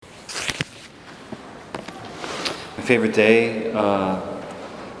favorite day,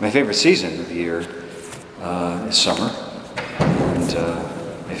 my favorite season of the year is summer. And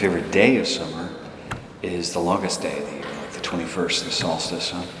my favorite day of summer is the longest day of the year, like the 21st, the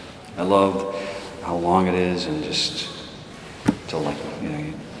solstice. Huh? I love how long it is, and just till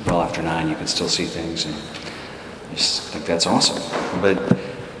well after 9 you can still see things, and I just think that's awesome. But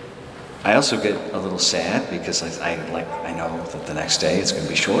I also get a little sad because I know that the next day it's going to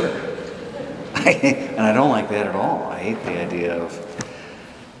be shorter. And I don't like that at all. I hate the idea of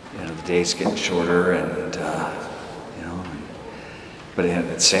the days getting shorter, and but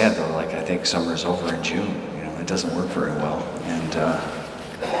it's sad though. Like, I think summer's over in June. It doesn't work very well. And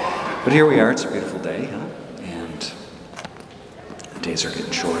but here we are. It's a beautiful day, huh? And the days are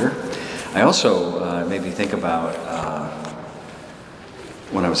getting shorter. I also made me think about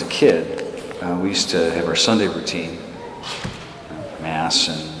when I was a kid. We used to have our Sunday routine, Mass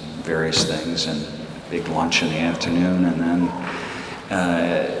and various things, and big lunch in the afternoon, and then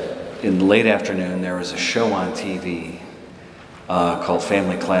in the late afternoon there was a show on TV called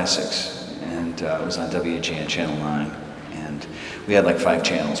Family Classics, and it was on WGN Channel 9, and we had like 5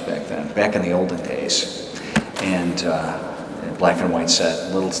 channels back then, back in the olden days, and black and white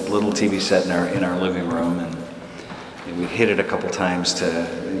set, little TV set in our living room, and we hit it a couple times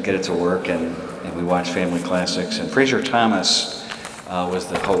to get it to work, and we watched Family Classics, and Fraser Thomas was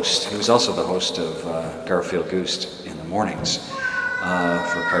the host. He was also the host of Garfield Goose in the mornings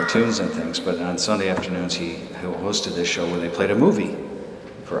for cartoons and things, but on Sunday afternoons he hosted this show where they played a movie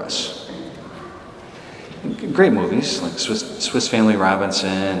for us. Great movies, like Swiss Family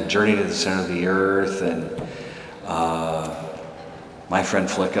Robinson, Journey to the Center of the Earth, and My Friend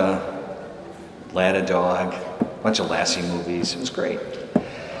Flicka, Lad a Dog, a bunch of Lassie movies. It was great.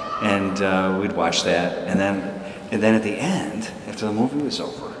 And we'd watch that, and then at the end, after the movie was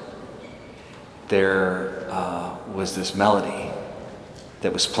over, there was this melody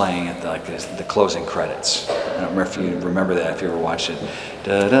that was playing at the closing credits. I don't remember if you remember that, if you ever watched it.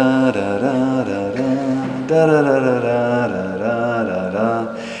 Da da da da da da da da da da da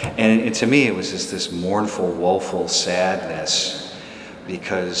da. And to me, it was just this mournful, woeful sadness,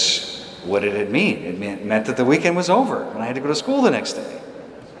 because what did it mean? It meant that the weekend was over, and I had to go to school the next day.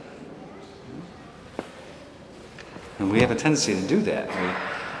 And we have a tendency to do that.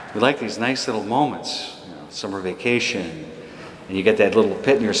 We like these nice little moments, summer vacation, and you get that little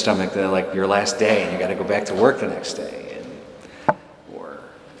pit in your stomach that, like, your last day, and you got to go back to work the next day, or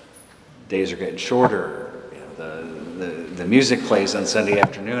days are getting shorter. The music plays on Sunday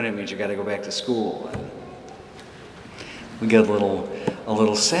afternoon. It means you got to go back to school. And we get a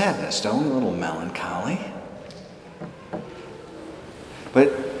little sadness, don't we? A little melancholy.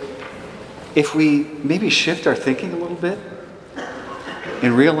 But if we maybe shift our thinking a little bit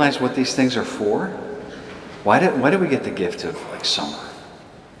and realize what these things are for, why did we get the gift of like summer,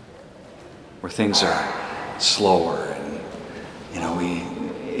 where things are slower, and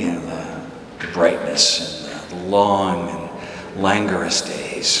the brightness and the long and languorous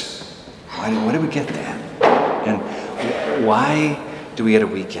days? Why did we get that? And why do we get a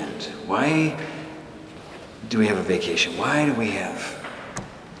weekend? Why do we have a vacation? Why do we have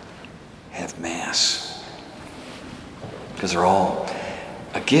Mass? Because they're all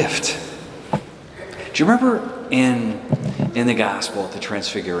a gift. Do you remember in the gospel at the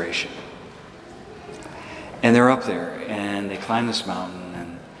Transfiguration? And they're up there, and they climb this mountain,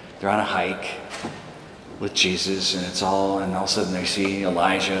 and they're on a hike with Jesus, and all of a sudden they see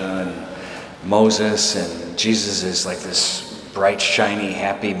Elijah and Moses, and Jesus is like this bright, shiny,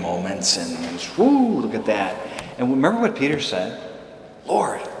 happy moments, and whoo, look at that. And remember what Peter said?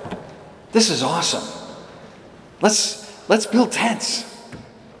 Lord, this is awesome. Let's build tents.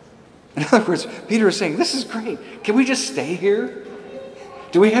 In other words, Peter is saying, this is great. Can we just stay here?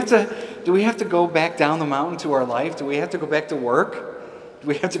 Do we have to go back down the mountain to our life? Do we have to go back to work? Do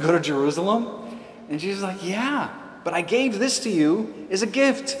we have to go to Jerusalem? And Jesus is like, yeah, but I gave this to you as a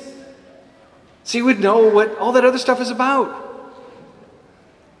gift, so you would know what all that other stuff is about.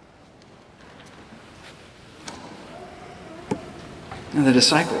 And the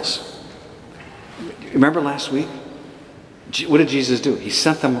disciples. Remember last week? What did Jesus do? He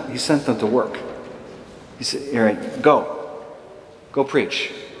sent them to work. He said, all right, go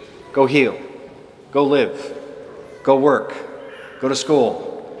preach, go heal, go live, go work, go to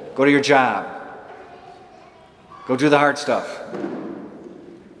school, go to your job, go do the hard stuff.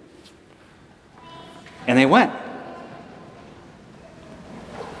 And they went.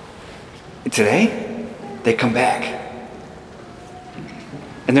 And today, they come back.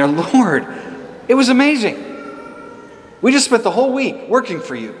 And they're, Lord, it was amazing. We just spent the whole week working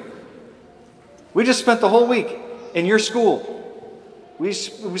for you. We just spent the whole week in your school. We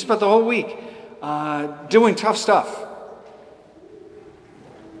spent the whole week doing tough stuff.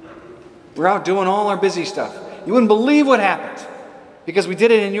 We're out doing all our busy stuff. You wouldn't believe what happened because we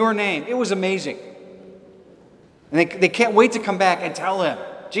did it in your name. It was amazing. And they can't wait to come back and tell him,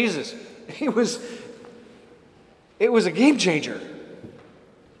 Jesus, it was a game changer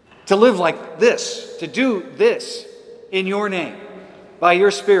to live like this, to do this in your name by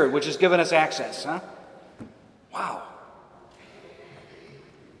your Spirit, which has given us access. Huh? Wow.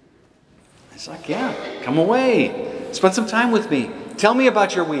 It's like, yeah, come away. Spend some time with me. Tell me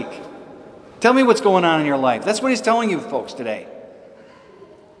about your week. Tell me what's going on in your life. That's what he's telling you folks today.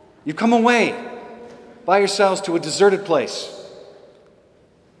 You come away by yourselves to a deserted place.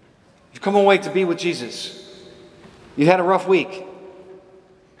 You've come away to be with Jesus. You had a rough week.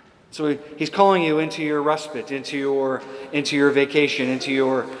 So he's calling you into your respite, into your vacation, into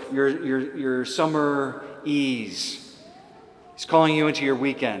your summer ease. He's calling you into your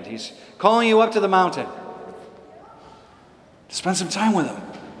weekend. He's calling you up to the mountain to spend some time with him.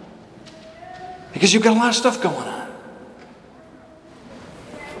 Because you've got a lot of stuff going on.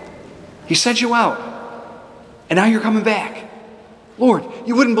 He sent you out. And now you're coming back. Lord,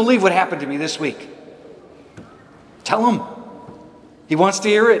 you wouldn't believe what happened to me this week. Tell him. He wants to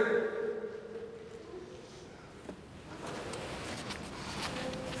hear it.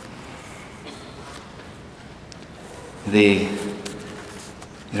 The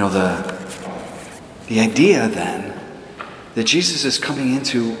idea then that Jesus is coming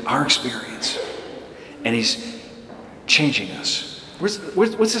into our experience and he's changing us.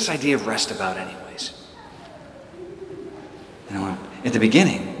 What's this idea of rest about anyways? At the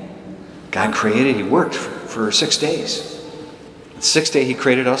beginning, God created, he worked for 6 days. The sixth day he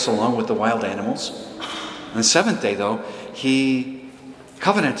created us along with the wild animals. On the seventh day, though, he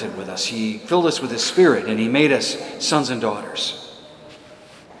covenanted with us. He filled us with his Spirit and he made us sons and daughters.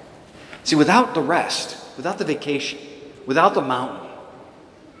 See, without the rest, without the vacation, without the mountain,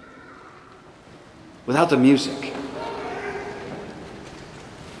 without the music,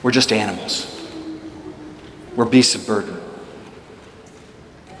 we're just animals. We're beasts of burden.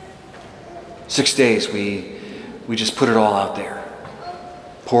 6 days, we just put it all out there.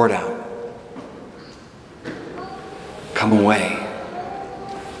 Pour it out. Come away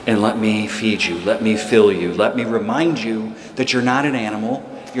and let me feed you. Let me fill you. Let me remind you that you're not an animal.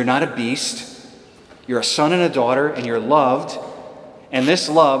 You're not a beast. You're a son and a daughter, and you're loved. And this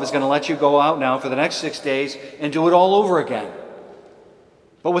love is going to let you go out now for the next 6 days and do it all over again.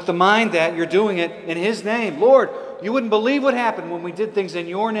 But with the mind that you're doing it in his name. Lord, you wouldn't believe what happened when we did things in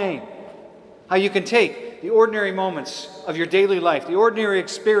your name. How you can take the ordinary moments of your daily life, the ordinary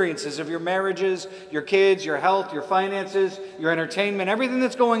experiences of your marriages, your kids, your health, your finances, your entertainment, everything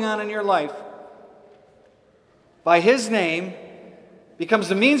that's going on in your life, by his name, becomes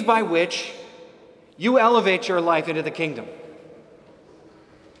the means by which you elevate your life into the kingdom.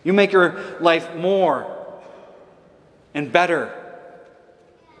 You make your life more and better.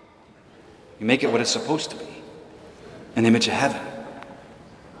 You make it what it's supposed to be, an image of heaven,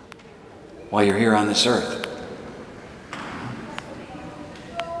 while you're here on this earth.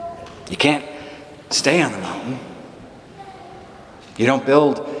 You can't stay on the mountain. You don't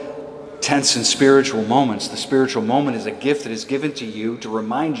build tents and spiritual moments. The spiritual moment is a gift that is given to you to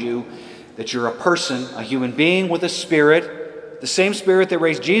remind you that you're a person, a human being with a spirit. The same Spirit that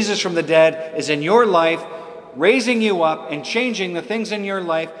raised Jesus from the dead is in your life, raising you up and changing the things in your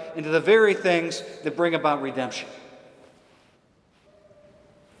life into the very things that bring about redemption.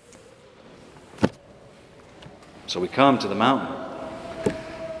 So we come to the mountain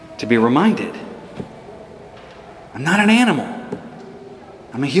to be reminded, I'm not an animal.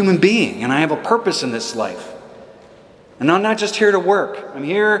 I'm a human being, and I have a purpose in this life. And I'm not just here to work. I'm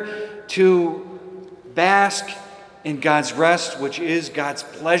here to bask in God's rest, which is God's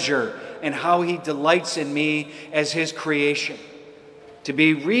pleasure, and how he delights in me as his creation. To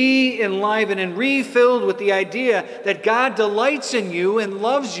be re-enlivened and refilled with the idea that God delights in you and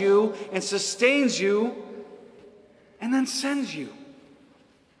loves you and sustains you and then sends you.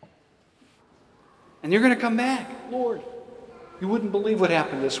 And you're going to come back. Lord, you wouldn't believe what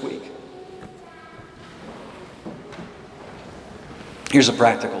happened this week. Here's a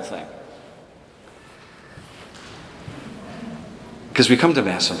practical thing. Because we come to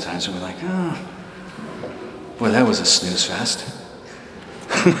Mass sometimes and we're like, oh, boy, that was a snooze fest.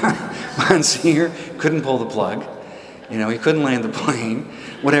 Monsignor couldn't pull the plug. He couldn't land the plane.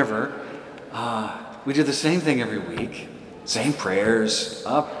 Whatever. We do the same thing every week. Same prayers.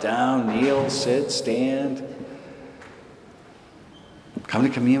 Up, down, kneel, sit, stand. Come to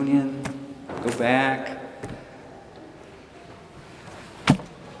communion. Go back.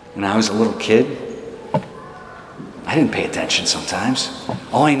 when I was a little kid, I didn't pay attention sometimes.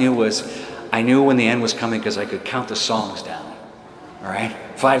 All I knew was, I knew when the end was coming because I could count the songs down. All right?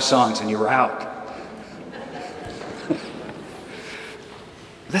 5 songs and you were out.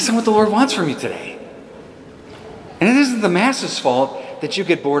 That's not what the Lord wants from you today. And it isn't the Mass's fault that you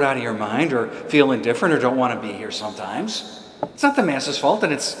get bored out of your mind or feel indifferent or don't want to be here sometimes. It's not the Mass's fault,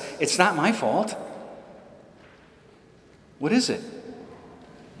 and it's not my fault. What is it?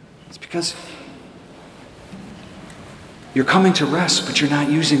 It's because you're coming to rest, but you're not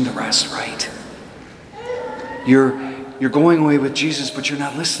using the rest right. You're going away with Jesus, but you're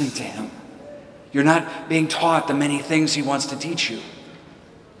not listening to him. You're not being taught the many things he wants to teach you.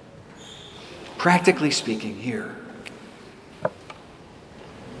 Practically speaking, here,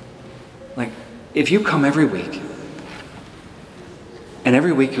 like, if you come every week, and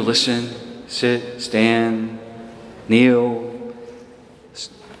every week you listen, sit, stand, kneel,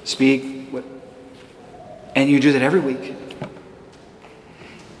 speak, and you do that every week,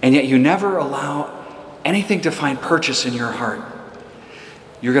 and yet you never allow anything to find purchase in your heart,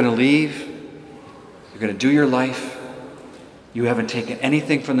 you're going to leave, you're going to do your life, you haven't taken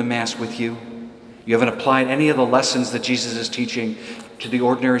anything from the Mass with you, you haven't applied any of the lessons that Jesus is teaching to the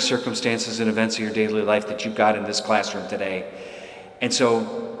ordinary circumstances and events of your daily life that you've got in this classroom today. And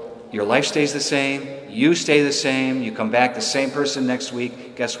so your life stays the same, you stay the same, you come back the same person next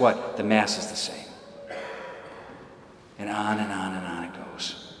week. Guess what? The Mass is the same. And on and on and on it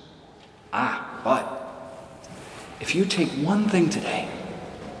goes. But if you take one thing today,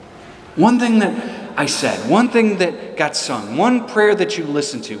 one thing that I said, one thing that got sung, one prayer that you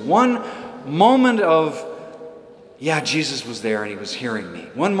listened to, one moment of, yeah, Jesus was there and he was hearing me.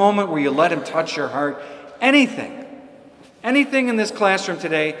 One moment where you let him touch your heart. Anything in this classroom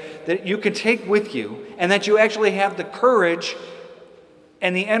today that you can take with you and that you actually have the courage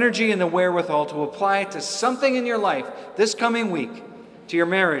and the energy and the wherewithal to apply it to something in your life this coming week, to your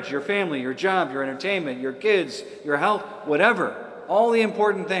marriage, your family, your job, your entertainment, your kids, your health, whatever. All the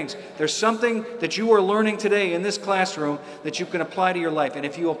important things. There's something that you are learning today in this classroom that you can apply to your life. And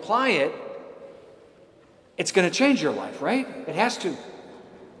if you apply it, it's going to change your life, right? It has to.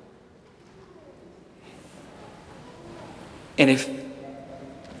 And if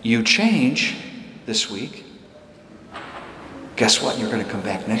you change this week, guess what? You're going to come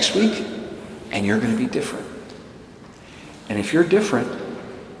back next week and you're going to be different. And if you're different,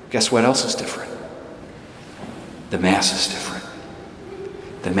 guess what else is different? The Mass is different.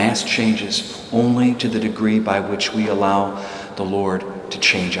 The Mass changes only to the degree by which we allow the Lord to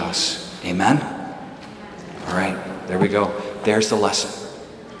change us. Amen? All right, there we go. There's the lesson.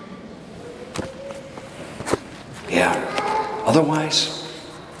 Yeah. Otherwise,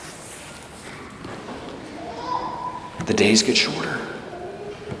 the days get shorter.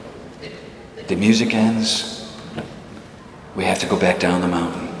 The music ends. We have to go back down the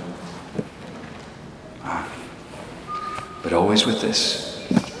mountain. But always with this,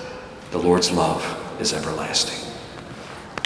 the Lord's love is everlasting.